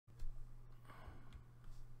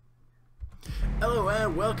Hello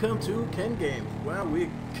and welcome to Ken Games. Well, we're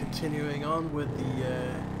continuing on with the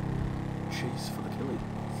chase for the killers.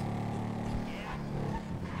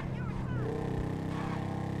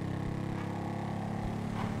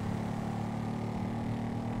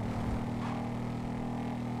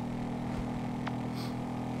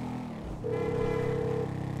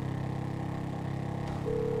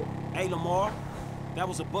 Hey, Lamar, that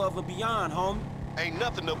was above and beyond, homie. Ain't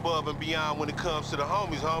nothing above and beyond when it comes to the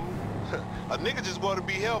homies, homie. A nigga just want to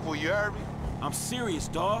be helpful, you heard me? I'm serious,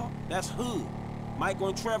 dawg. That's hood. Michael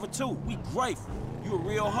and Trevor, too. We grateful. You a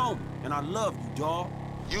real homie, and I love you, dawg.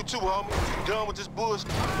 You too, homie. You done with this bullshit?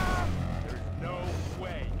 There's no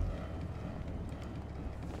way.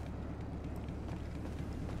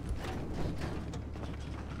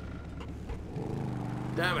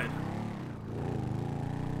 Damn it.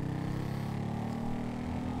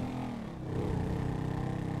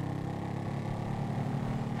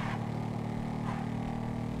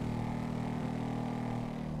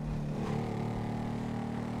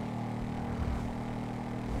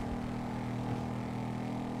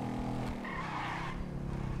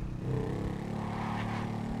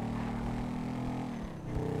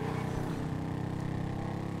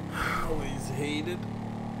 Always hated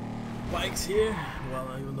bikes here. Well,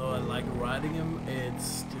 even though I like riding them,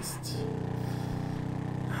 it's just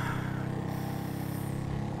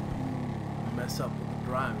mess up with the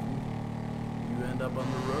driving, you end up on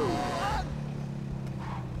the road.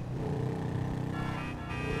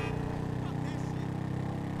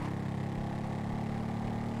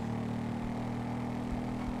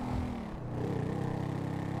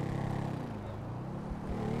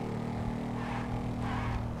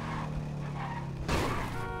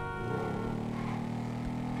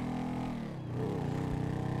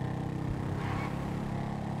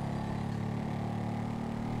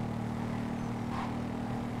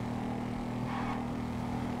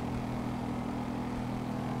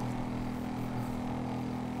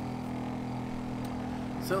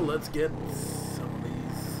 So let's get some of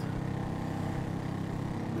these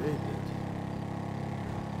raided.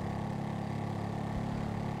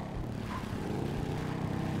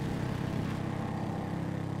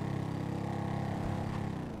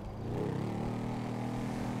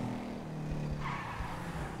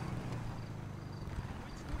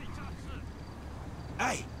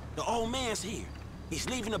 Hey, the old man's here. He's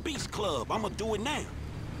leaving the Beast Club. I'ma do it now.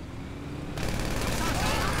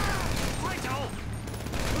 快走！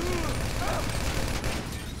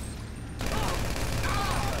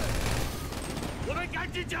我们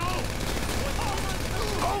赶紧走！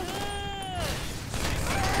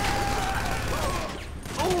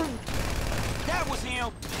 Oh, that was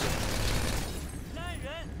him. 来人！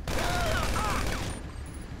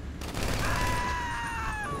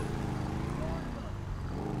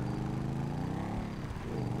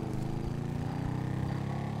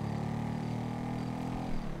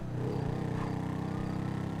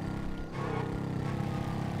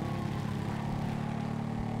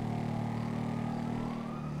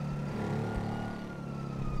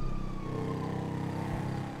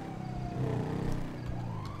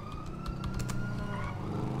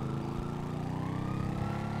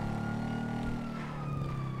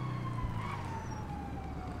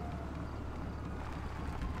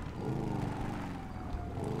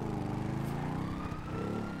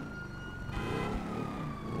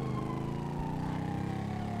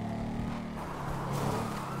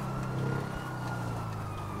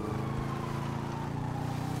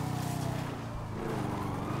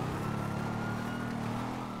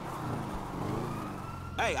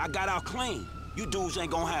 Hey, I got out clean. You dudes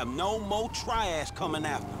ain't gonna have no more triads coming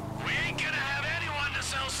after. We ain't gonna have anyone to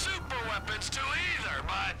sell super weapons to either,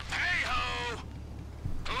 but hey-ho!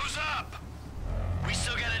 Who's up? We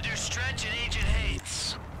still gotta do Stretch and Agent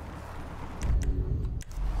Hates.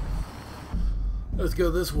 Let's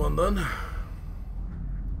go this one then.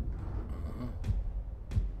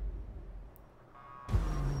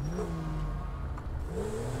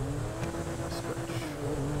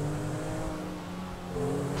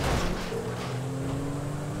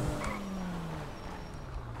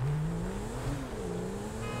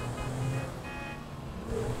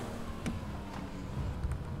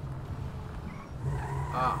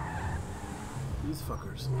 These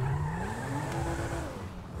fuckers.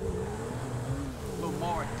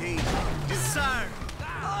 Lamar Davis. Yes, sir.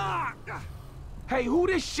 Hey, who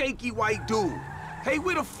this shaky white dude? Hey,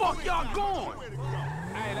 where the fuck y'all going?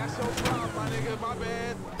 Hey, that's your problem, my nigga. My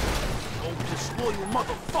bad. Oh, disloyal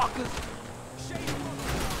motherfuckers.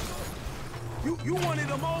 You one of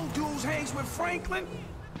them old dudes hangs with Franklin?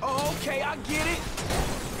 Oh, okay, I get it.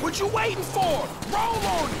 What you waiting for? Roll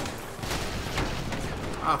on it.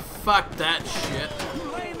 Ah, fuck that shit.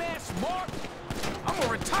 You lame ass Mark. I'm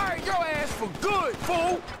gonna retire your ass for good,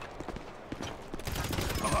 fool.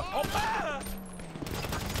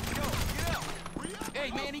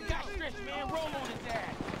 Hey man, he got stretched, man. Roll on his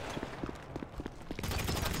ass.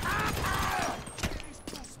 These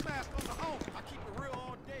two smashed on the home. I keep it real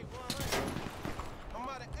all day, 100. I'm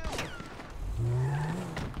out of ammo.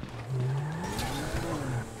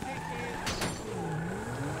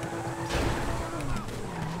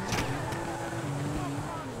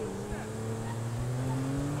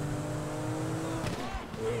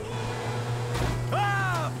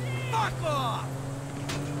 Ah! Fuck off!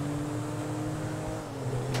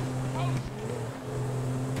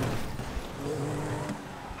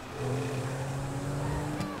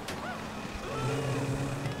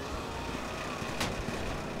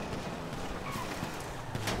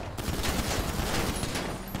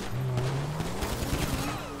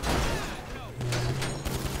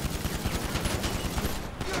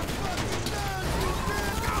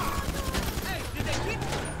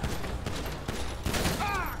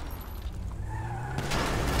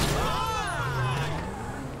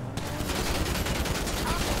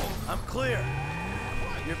 I'm clear.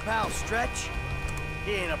 Your pal Stretch?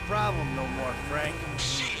 He ain't a problem no more, Frank.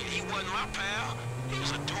 Shit, he wasn't my pal. He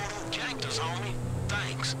was a total cactus, homie.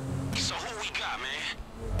 Thanks. So who we got, man?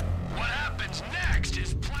 What happens next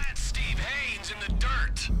is plant Steve Haynes in the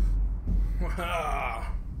dirt.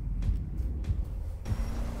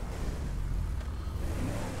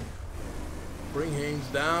 Bring Haynes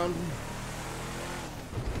down.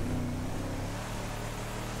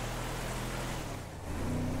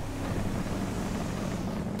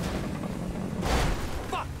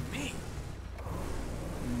 Fuck me.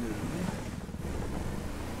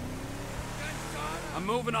 I'm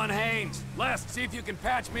moving on Haynes. Les, see if you can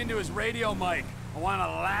patch me into his radio mic. I want a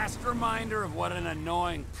last reminder of what an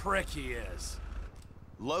annoying prick he is.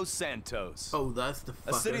 Los Santos. Oh, that's the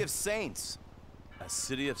fucker. A city of saints. A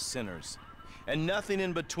city of sinners. And nothing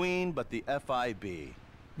in between but the FIB.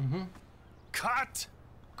 Cut!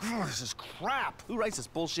 Grr, this is crap. Who writes this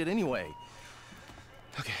bullshit anyway?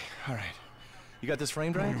 Okay, all right. You got this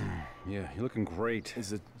framed right? Yeah, you're looking great.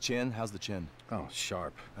 Is the chin? How's the chin? Oh,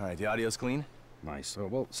 sharp. All right, the audio's clean? Nice.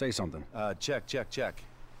 Well, say something. Check.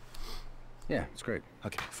 Yeah, it's great.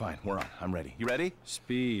 Okay, fine, we're on. I'm ready. You ready?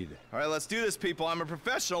 Speed. All right, let's do this, people. I'm a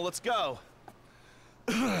professional. Let's go.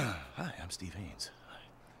 Hi, I'm Steve Haynes.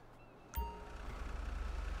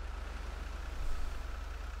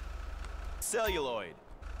 Celluloid.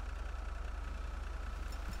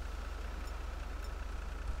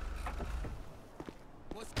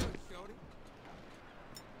 What's good, Shorty?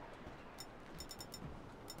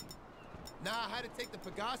 Nah, I had to take the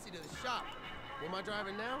Pegasi to the shop. What am I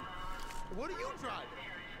driving now? What are you driving?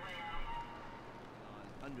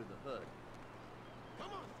 Under the hood.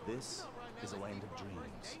 Come on. This is a land of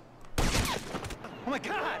dreams. Oh my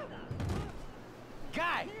God!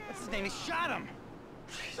 Guy! What's his name? He shot him!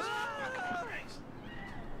 Jesus fucking Christ.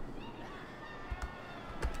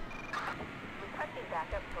 Requesting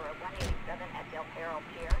backup for a 187 at Del Perro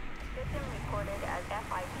Pier. System reported as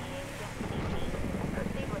FIB agent CT.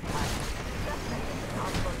 Proceed with us. Suspect is an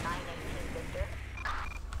Oslo 918 Victor.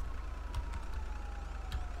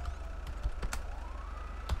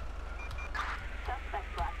 Suspect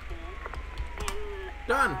last seen in...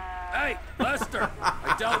 Done. Hey, Lester!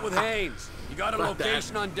 I dealt with Haynes. You got a Fuck that.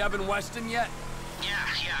 location on Devin Weston yet? Yeah,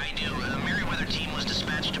 I do. The Merryweather team was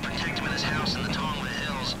dispatched to protect him in his house in the Tongwood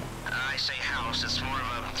Hills. I say house, it's more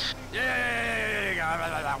of a...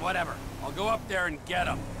 Yeah, whatever. I'll go up there and get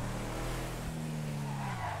him.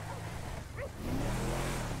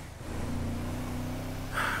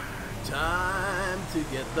 Time to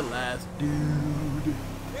get the last dude.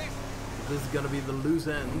 This is gonna be the loose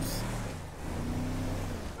ends.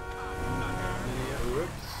 Yeah,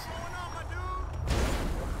 whoops.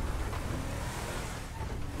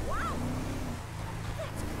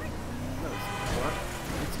 No, it's what?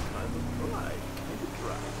 It's kind of dry. Kind of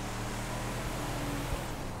dry.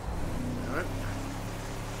 Alright.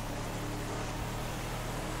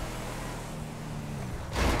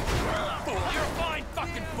 Fool! You're a fine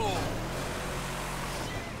fucking fool!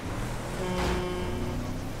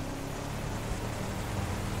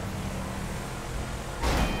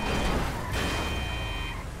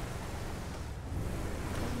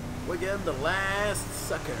 We get the last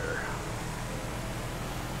sucker.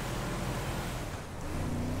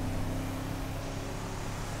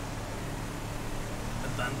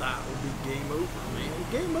 And then that will be game over, man.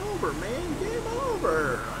 Game over, man. Game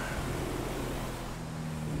over.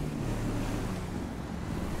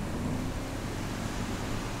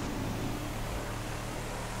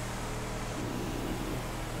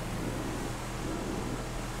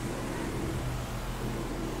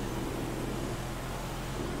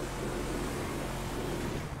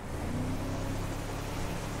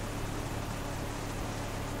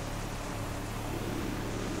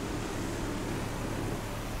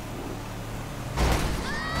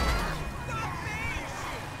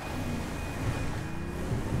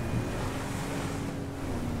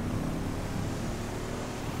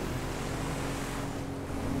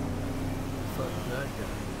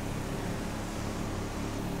 guy.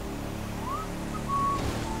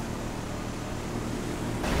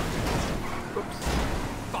 Oops.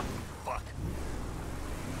 Fuck, fuck.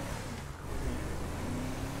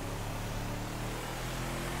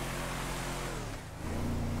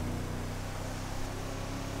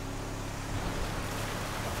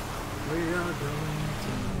 We are going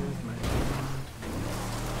to his man.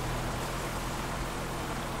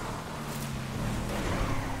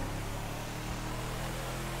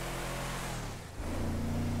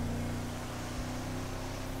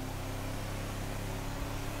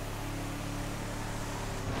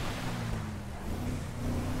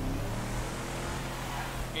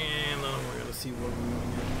 And then we're gonna see what we're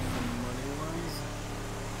gonna get from money-wise.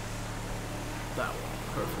 That one,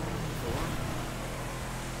 perfect.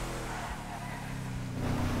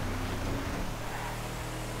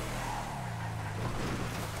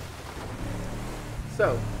 So,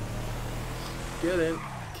 get in,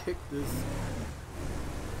 kick this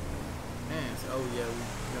ass. Oh yeah, we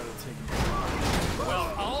gotta take it. Well,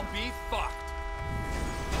 I'll be fucked.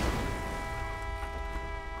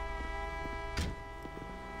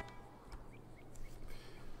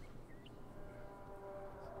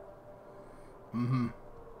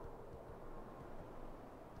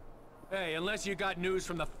 Hey, unless you got news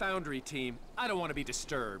from the Foundry team, I don't want to be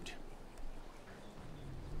disturbed.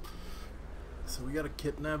 So we gotta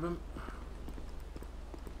kidnap him.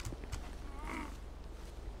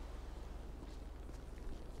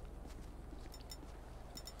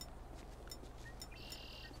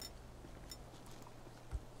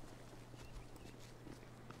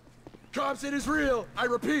 Thompson is real. I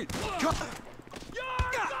repeat. You're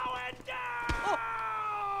going down!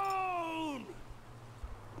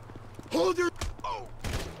 Hold your. Oh.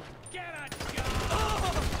 Get a gun!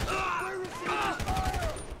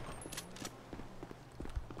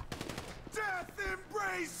 Death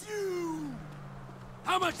embrace you.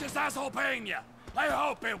 How much this asshole paying you? I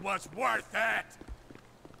hope it was worth it.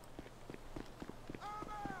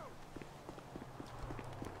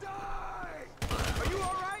 Die! Are you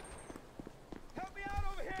all right? Help me out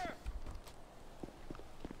over here.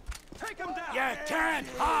 Take him down. You can't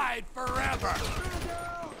hide forever.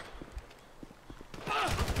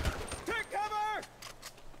 Take cover!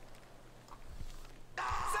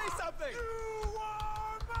 Say something! You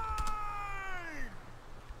are mine!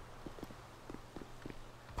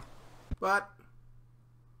 What?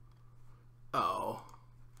 Oh.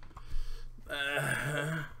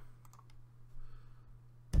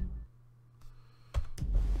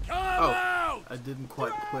 Come Oh, out! I didn't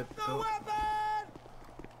quite quit. Oh.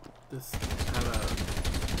 This had a.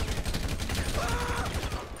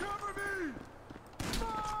 Cover me!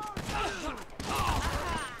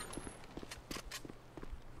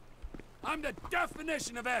 I'm the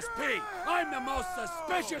definition of SP. I'm the most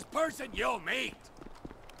suspicious person you'll meet.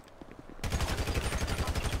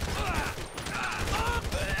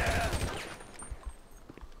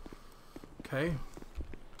 Okay.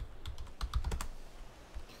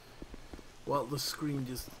 Well, the screen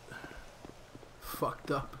just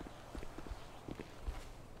fucked up.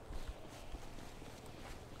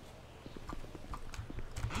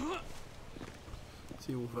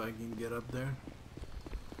 See if I can get up there.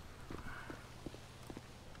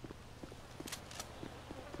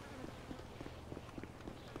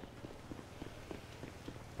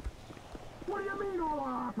 What do you mean all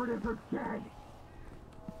our operatives are dead?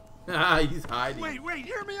 Ah, he's hiding. Wait,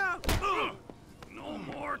 hear me out! No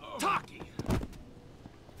more talking.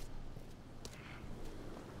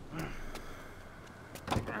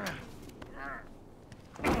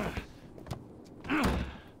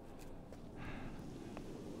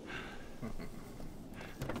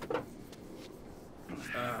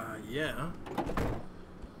 Yeah.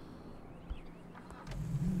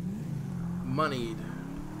 Moneyed.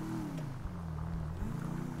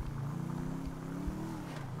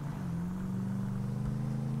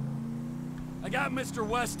 I got Mr.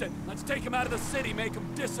 Weston. Let's take him out of the city, make him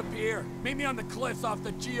disappear. Meet me on the cliffs off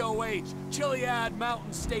the GOH, Chiliad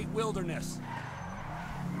Mountain State Wilderness.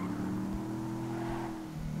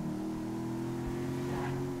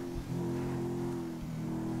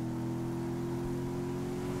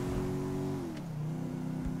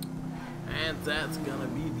 And that's gonna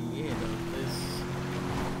be the end of this.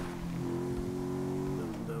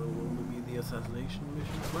 There will only be the assassination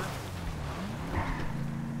missions left.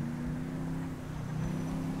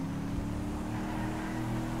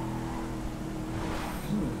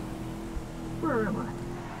 Where am I?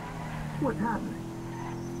 What's happening?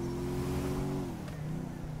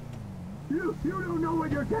 You don't know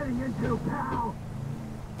what you're getting into, pal!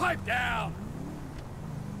 Pipe down!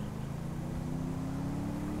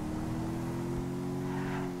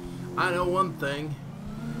 I know one thing.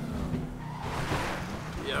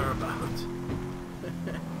 You're about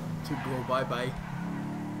to go bye-bye.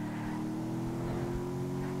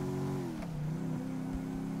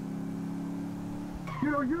 You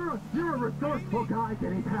know, you're a resourceful guy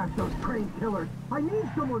getting past those trained killers. I need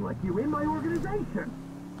someone like you in my organization.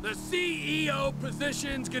 The CEO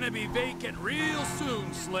position's gonna be vacant real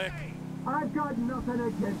soon, Slick. I've got nothing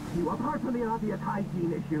against you, apart from the obvious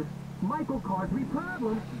hygiene issues. Michael caused me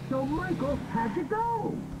problems, so Michael had to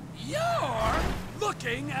go. You're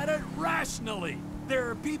looking at it rationally. There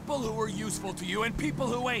are people who are useful to you and people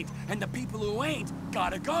who ain't, and the people who ain't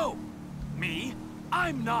gotta go. Me,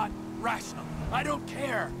 I'm not rational. I don't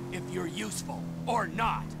care if you're useful or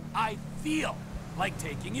not. I feel like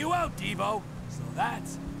taking you out, Devo. So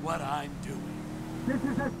that's what I'm doing. This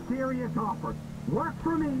is a serious offer. Work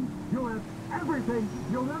for me. You'll have everything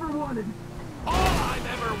you'll ever wanted. All I've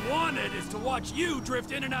ever wanted is to watch you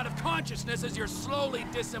drift in and out of consciousness as you're slowly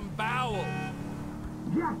disemboweled.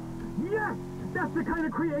 Yes! Yes! That's the kind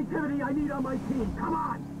of creativity I need on my team. Come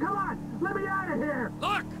on! Come on! Let me out of here!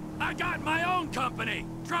 Look! I got my own company!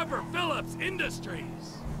 Trevor Phillips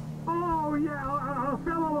Industries! Oh, yeah, a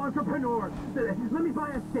fellow entrepreneur. Let me buy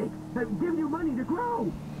a stake. Give you money to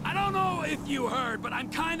grow. I don't know if you heard, but I'm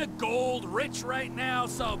kinda gold rich right now,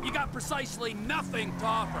 so you got precisely nothing to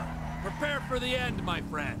offer. Prepare for the end, my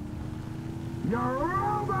friend. You're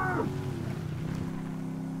over!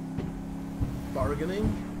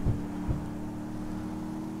 Bargaining?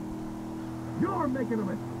 You're making a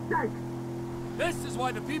mistake! This is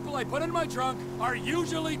why the people I put in my trunk are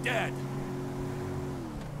usually dead.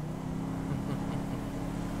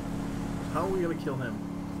 How are we gonna kill him?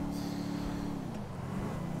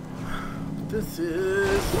 This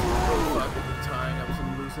is... Oh fuck, we're tying up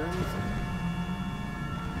some loose ends.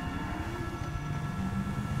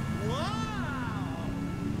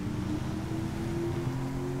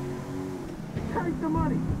 Take the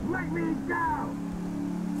money! Let me go!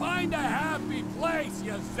 Find a happy place,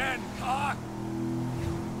 you Zen cock!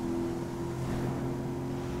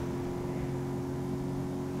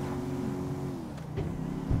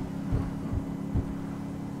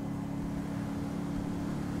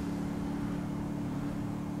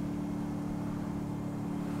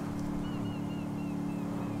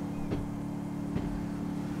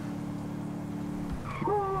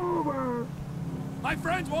 My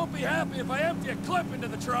friends won't be happy if I empty a clip into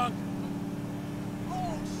the trunk.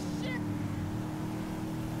 Oh, shit!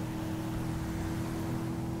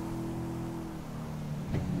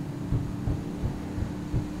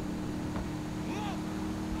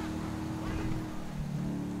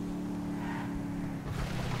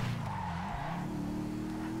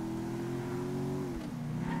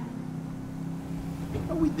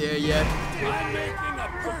 Are we there yet? I'm making a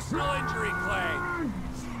personal injury claim.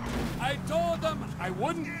 I told them I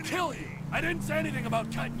wouldn't kill you. I didn't say anything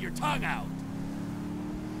about cutting your tongue out.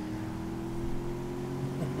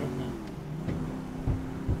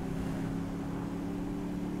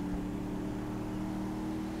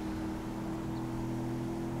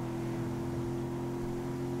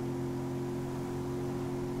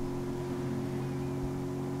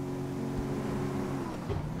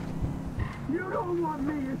 You don't want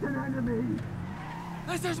me as an enemy!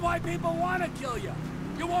 This is why people want to kill you.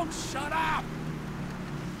 You won't shut up!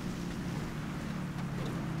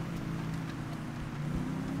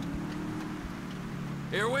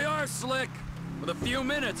 Here we are, Slick, with a few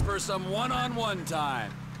minutes for some one-on-one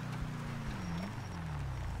time.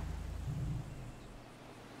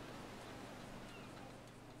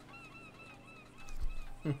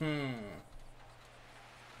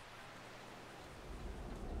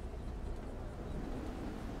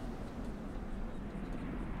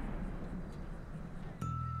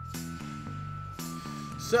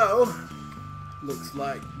 So, looks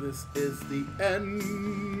like this is the end.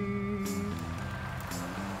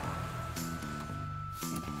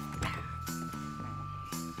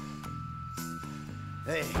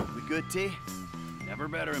 Hey, we good, T? Never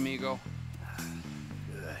better, amigo.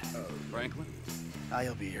 Good. Franklin?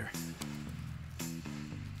 I'll be here.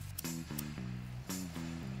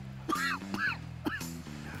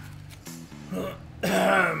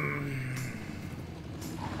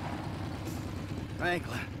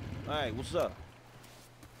 Franklin. Hey, what's up?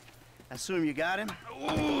 I assume you got him?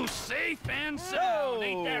 Ooh, safe and sound.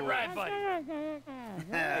 Ain't that right, buddy?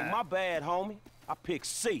 Hey, my bad, homie. I picked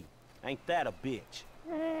C. Ain't that a bitch?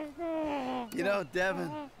 You know,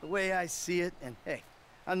 Devin, the way I see it, and hey,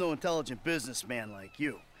 I'm no intelligent businessman like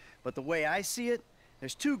you, but the way I see it,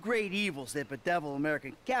 there's two great evils that bedevil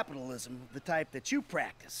American capitalism of the type that you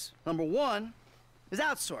practice. Number one, is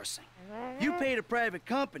outsourcing. You paid a private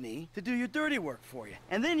company to do your dirty work for you.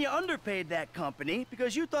 And then you underpaid that company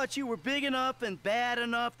because you thought you were big enough and bad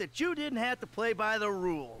enough that you didn't have to play by the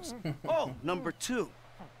rules. Oh, number 2,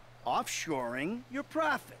 offshoring your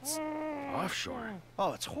profits. Offshore?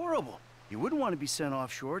 Oh, it's horrible. You wouldn't want to be sent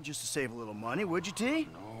offshore just to save a little money, would you, T?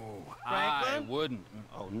 No, Franklin? I wouldn't.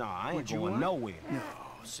 Oh, nah, I ain't Would you going want? nowhere. No,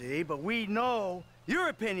 see, but we know your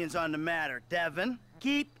opinions on the matter, Devin.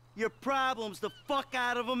 Keep your problems the fuck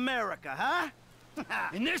out of America, huh?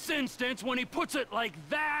 In this instance, when he puts it like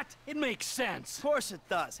that, it makes sense. Of course it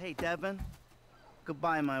does. Hey, Devin.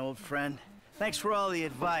 Goodbye, my old friend. Thanks for all the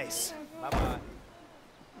advice. Bye-bye.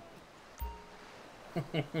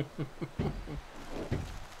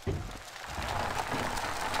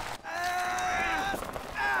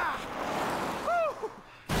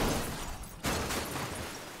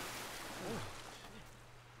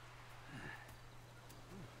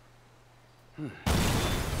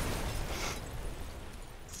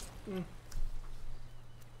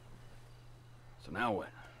 So now what?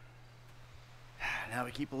 Now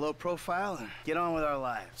we keep a low profile and get on with our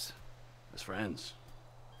lives. As friends?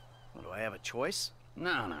 Well, do I have a choice?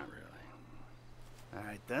 No, not really. All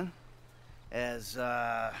right, then. As,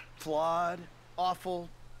 flawed, awful,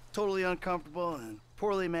 totally uncomfortable, and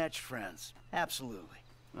poorly matched friends. Absolutely.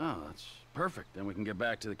 Oh, that's perfect. Then we can get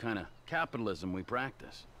back to the kind of capitalism we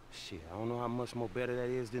practice. Shit, I don't know how much more better that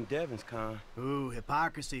is than Devin's kind. Ooh,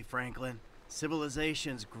 hypocrisy, Franklin.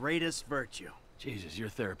 Civilization's greatest virtue. Jesus, your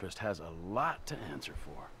therapist has a lot to answer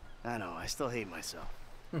for. I know, I still hate myself.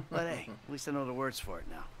 But hey, at least I know the words for it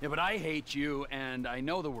now. Yeah, but I hate you, and I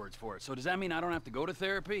know the words for it. So does that mean I don't have to go to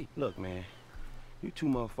therapy? Look, man, you two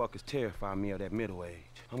motherfuckers terrify me of that middle age.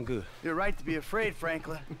 I'm good. You're right to be afraid,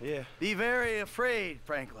 Franklin. Yeah. Be very afraid,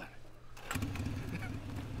 Franklin.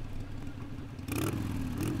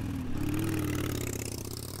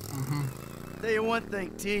 Tell you one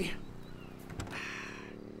thing, T.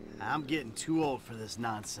 I'm getting too old for this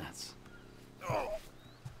nonsense. Oh.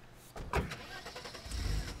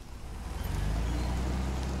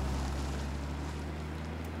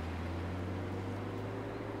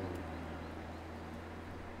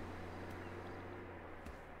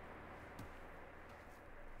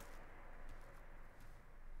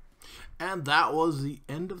 And that was the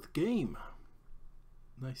end of the game.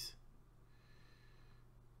 Nice.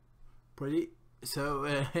 Pretty.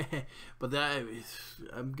 So, but that is,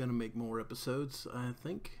 I'm gonna make more episodes, I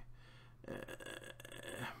think.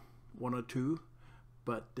 1 or 2.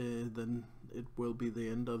 But then it will be the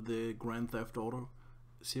end of the Grand Theft Auto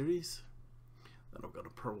series. Then I'm gonna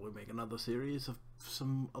probably make another series of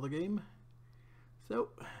some other game. So,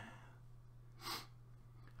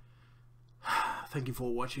 thank you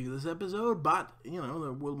for watching this episode, but, you know,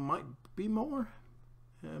 there might be more.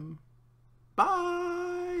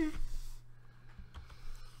 Bye!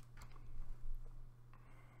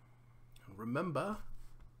 Remember,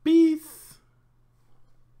 peace!